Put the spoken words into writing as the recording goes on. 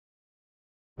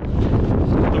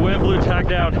back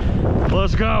down.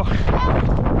 Let's go.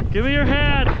 Give me your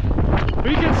hand.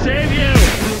 We can save you.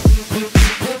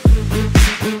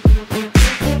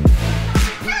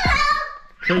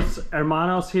 Tres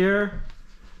Hermanos here.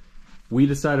 We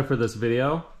decided for this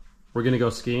video, we're gonna go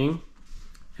skiing,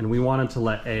 and we wanted to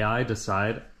let AI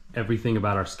decide everything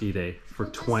about our ski day for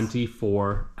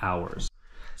 24 hours.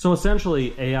 So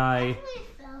essentially, AI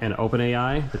and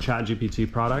OpenAI, the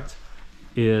ChatGPT product,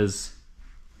 is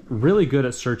really good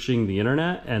at searching the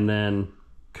internet and then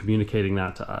communicating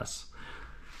that to us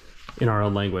in our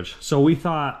own language. So we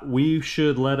thought we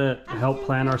should let it help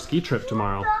plan our ski trip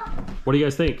tomorrow. What do you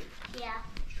guys think? Yeah,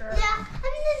 sure. Yeah, I'm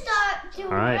gonna start doing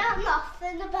round-off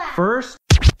in the back. First,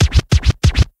 yeah,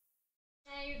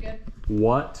 you're good.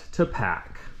 What to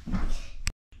pack.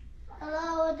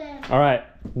 Hello there. All right,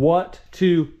 what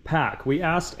to pack. We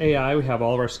asked AI, we have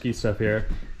all of our ski stuff here.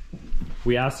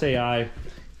 We asked AI,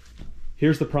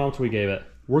 here's the prompt we gave it.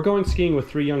 We're going skiing with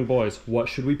 3 young boys. What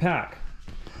should we pack?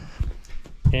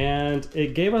 And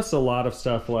it gave us a lot of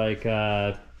stuff like,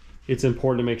 it's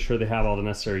important to make sure they have all the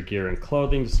necessary gear and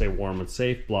clothing to stay warm and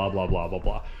safe, blah, blah, blah, blah,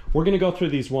 blah. We're gonna go through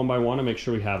these one by one and make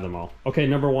sure we have them all. Okay,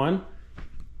 number 1,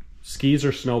 skis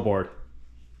or snowboard?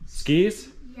 Skis?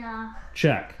 Yeah.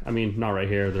 Check. I mean, not right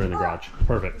here, they're in the garage.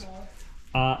 Perfect.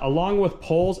 Along with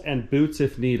poles and boots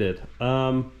if needed.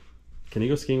 Can you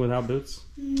go skiing without boots?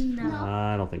 No.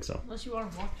 I don't think so. Unless you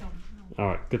want to walk down. All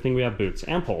right, good thing we have boots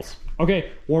and poles.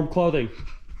 Okay, warm clothing,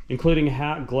 including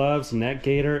hat, gloves, neck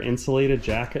gaiter, insulated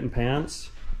jacket and pants.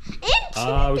 We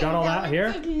got all that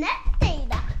here?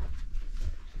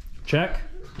 Check,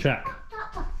 check.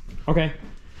 Okay.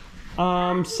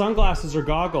 Sunglasses or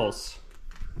goggles?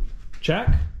 Check.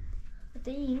 I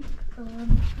think.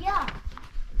 Yeah.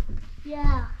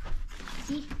 Yeah.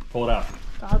 See? Pull it out.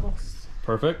 Goggles.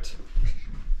 Perfect.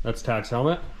 That's Tag's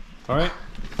helmet. All right.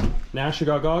 Nash, you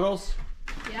got goggles?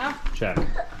 Yeah. Check. I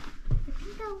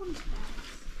think that one's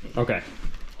best. Okay.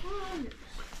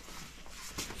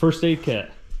 First aid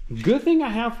kit. Good thing I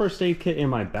have first aid kit in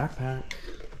my backpack.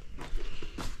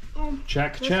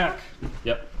 Check, check.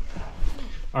 Yep.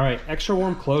 All right, extra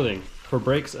warm clothing for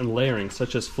breaks and layering,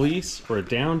 such as fleece or a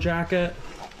down jacket.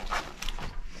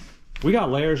 We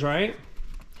got layers, right?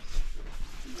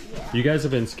 Yeah. You guys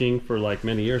have been skiing for like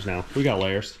many years now. We got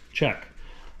layers. Check.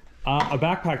 A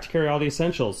backpack to carry all the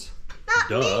essentials. Not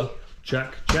Duh. me.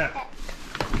 Check, check.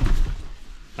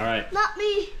 All right. Not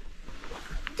me.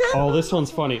 Oh, this one's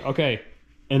funny. Okay,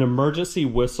 an emergency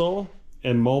whistle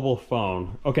and mobile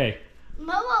phone. Okay,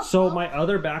 so my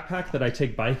other backpack that I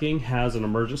take biking has an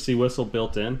emergency whistle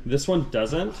built in. This one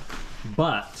doesn't,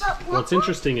 but what's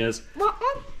interesting is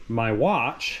my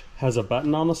watch has a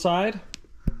button on the side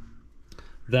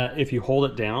that if you hold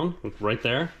it down, right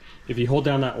there, if you hold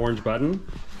down that orange button,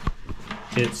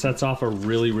 it sets off a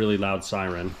really, really loud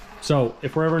siren. So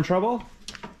if we're ever in trouble,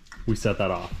 we set that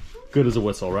off. Good as a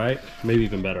whistle, right? Maybe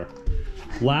even better.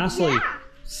 Lastly,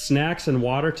 snacks and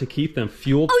water to keep them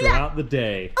fueled throughout the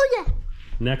day. Oh yeah.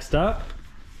 Next up,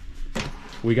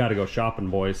 we gotta go shopping,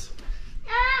 boys.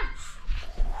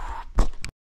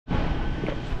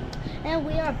 And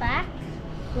we are back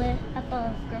with at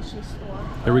the grocery store.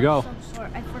 Here we go. Some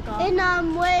sort. I forgot.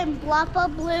 And we're in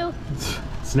Blappa Blue.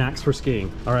 Snacks for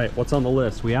skiing. All right, what's on the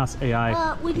list? We asked AI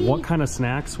what kind of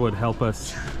snacks would help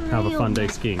us have a fun day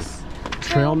skiing.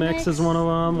 Trail mix is one of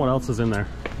them. What else is in there?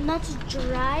 Nuts,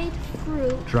 dried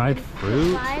fruit. Dried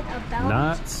fruit? Provide a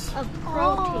balance Nuts. of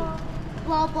protein.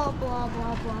 Blah, blah, blah,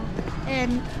 blah, blah.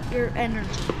 And your energy.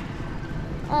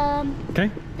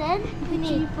 Okay. Then we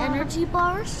need energy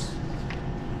bars.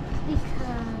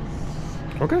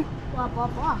 Because Okay. blah, blah,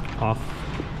 blah.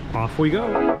 Off we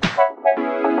go.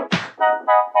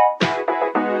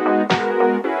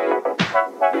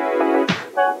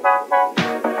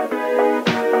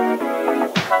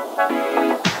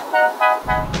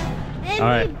 All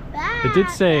right, it did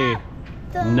say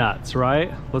nuts,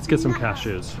 right? Let's get some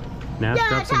cashews. Nash,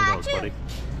 grab some of those, buddy.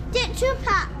 Get 2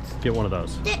 packs. Get one of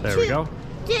those. Get There 2. we go.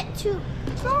 Get 2.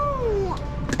 No.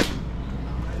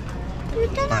 You're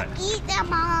gonna eat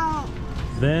them all.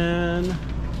 Then,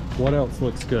 what else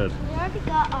looks good? We already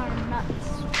got our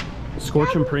nuts.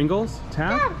 Scorching Pringles,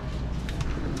 Tab?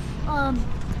 Yeah.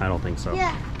 I don't think so.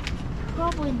 Yeah.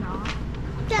 Probably not.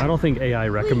 I don't think AI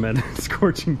recommended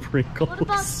scorching Pringles. What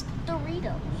about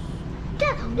Doritos?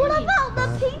 Dad, what about the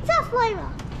pizza flavor?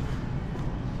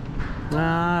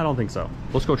 Nah, I don't think so.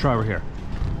 Let's go try over here.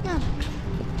 Yeah.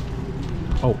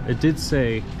 Oh, it did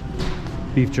say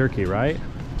beef jerky, right?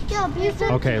 Yeah, beef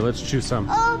jerky. Okay, let's choose some.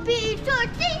 Oh, beef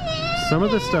jerky! Some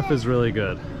of this stuff is really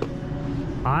good.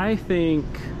 I think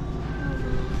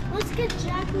Let's get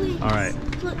Jacqueline. All right.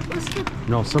 Let's get.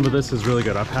 No, some of this is really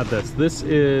good. I've had this. This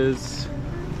is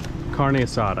carne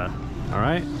asada. All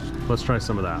right, let's try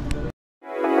some of that.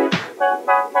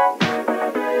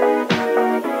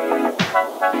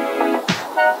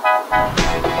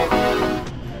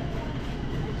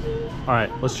 All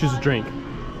right, let's choose a drink.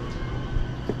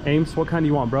 Ames, what kind do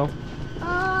you want, bro?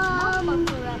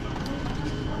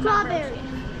 Strawberry.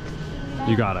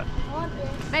 You got it.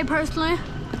 Me personally,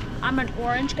 I'm an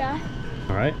orange guy.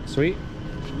 All right, sweet.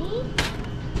 Me?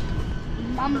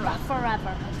 Mamba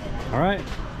forever. All right,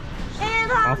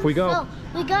 And, off we go. So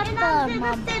we got the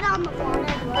Mamba. Sit on the phone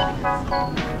as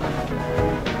well.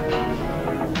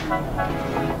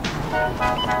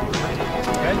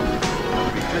 Okay.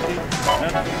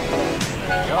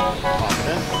 There you go. Pop it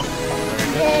in.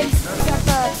 Very And got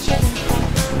the chicken.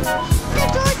 The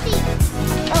turkey.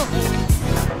 Oh.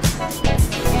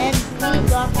 And we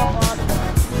got the hot dog.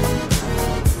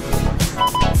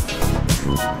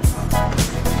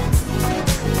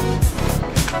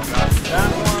 Got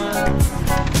that one.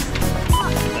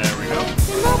 There we go.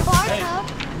 There's no bar Hey. cup.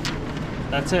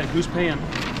 That's it. Who's paying?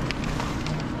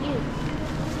 You.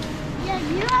 Yeah,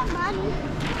 you have money.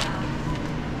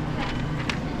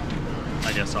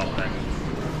 I guess I'll pay.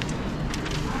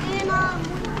 And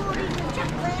we're holding the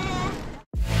chocolate.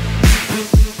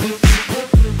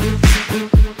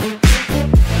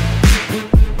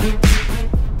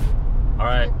 All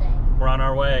right, we're on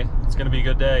our way. It's gonna be a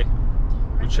good day.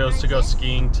 We chose to go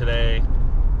skiing today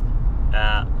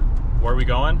at, where are we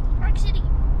going? Park City.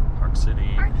 Park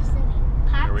City. Park City.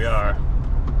 Here we are,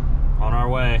 on our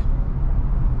way.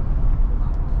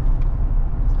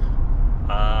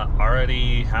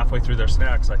 Already halfway through their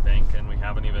snacks, I think, and we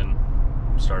haven't even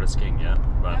started skiing yet,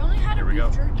 but I only had here a we go.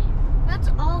 beef jerky. That's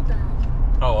all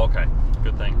done. Oh, okay,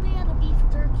 good thing. We had a beef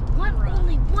jerky.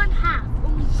 Only one half.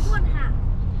 Only one half.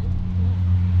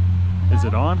 Is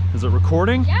it on? Is it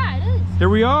recording? Yeah, it is. Here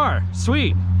we are,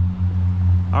 sweet.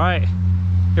 All right,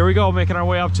 here we go, making our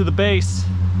way up to the base.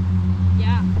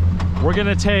 Yeah. We're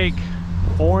gonna take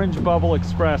Orange Bubble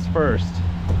Express first.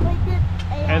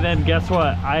 And then guess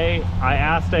what? I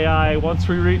asked AI, once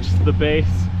we reach the base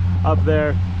up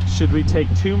there, should we take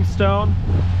Tombstone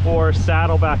or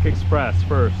Saddleback Express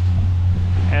first?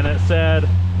 And it said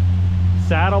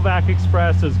Saddleback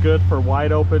Express is good for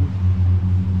wide open,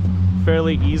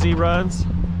 fairly easy runs.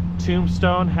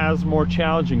 Tombstone has more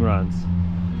challenging runs.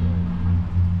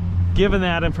 Given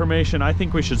that information, I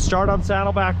think we should start on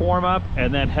Saddleback, warm up,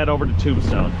 and then head over to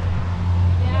Tombstone.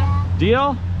 Yeah.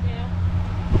 Deal?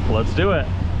 Yeah. Let's do it.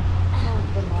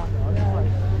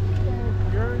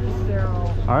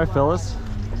 All right, Phyllis,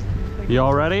 you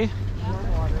all ready?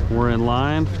 We're in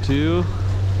line to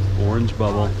Orange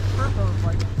Bubble.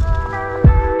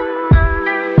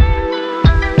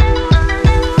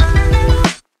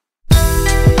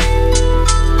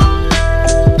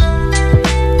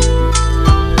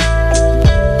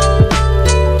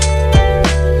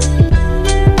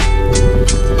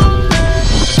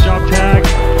 Job tag.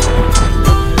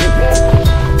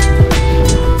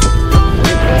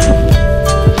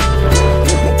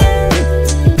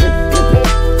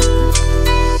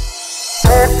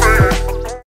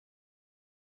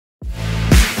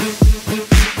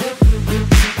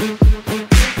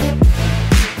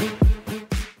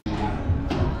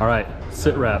 All right,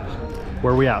 sit rep.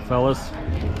 Where are we at, fellas?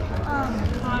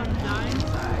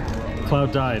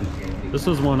 Cloud Nine. This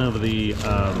was one of the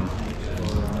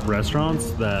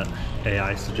restaurants that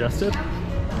AI suggested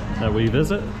that we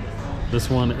visit. This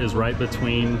one is right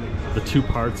between the two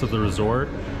parts of the resort.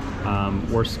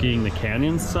 We're skiing the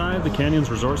Canyons side, the Canyons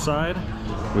resort side,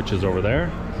 which is over there.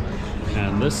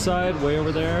 And this side, way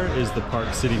over there, is the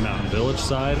Park City Mountain Village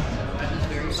side.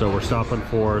 So we're stopping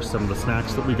for some of the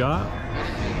snacks that we got.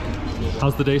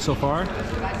 How's the day so far?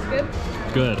 Good.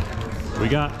 Good. We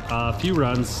got a few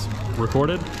runs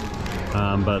recorded,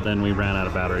 but then we ran out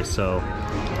of batteries. So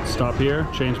stop here,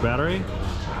 change battery,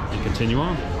 and continue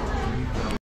on.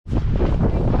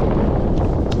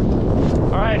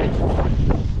 All right,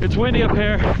 it's windy up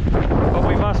here, but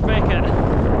we must make it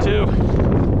to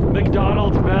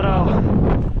McDonald's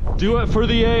Meadow. Do it for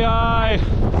the AI.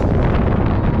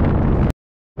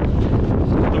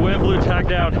 The wind blew tag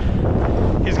down.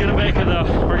 He's gonna make it though.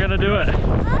 We're gonna do it.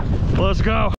 Let's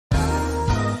go.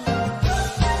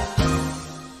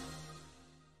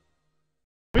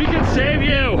 We can save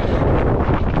you.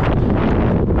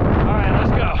 All right,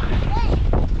 let's go.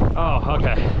 Oh,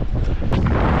 okay.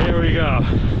 Here we go.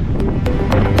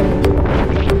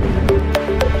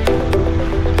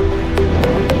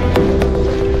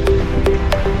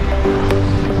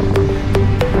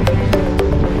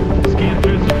 Skiing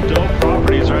through some dope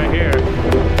properties right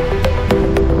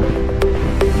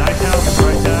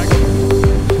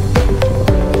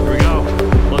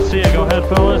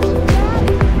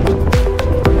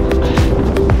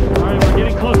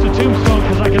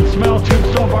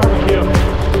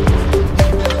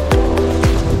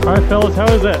fellas, how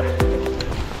is it?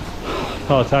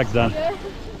 Oh, tag's done.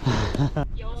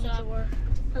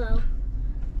 Hello.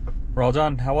 We're all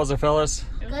done. How was it, fellas?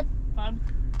 Good. Fun.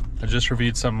 I just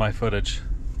reviewed some of my footage.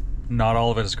 Not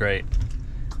all of it is great.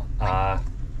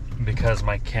 Because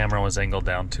my camera was angled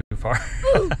down too far.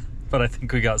 But I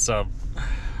think we got some.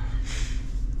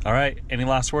 All right, any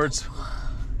last words?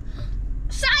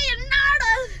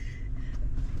 Sayonara.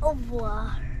 Au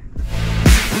revoir.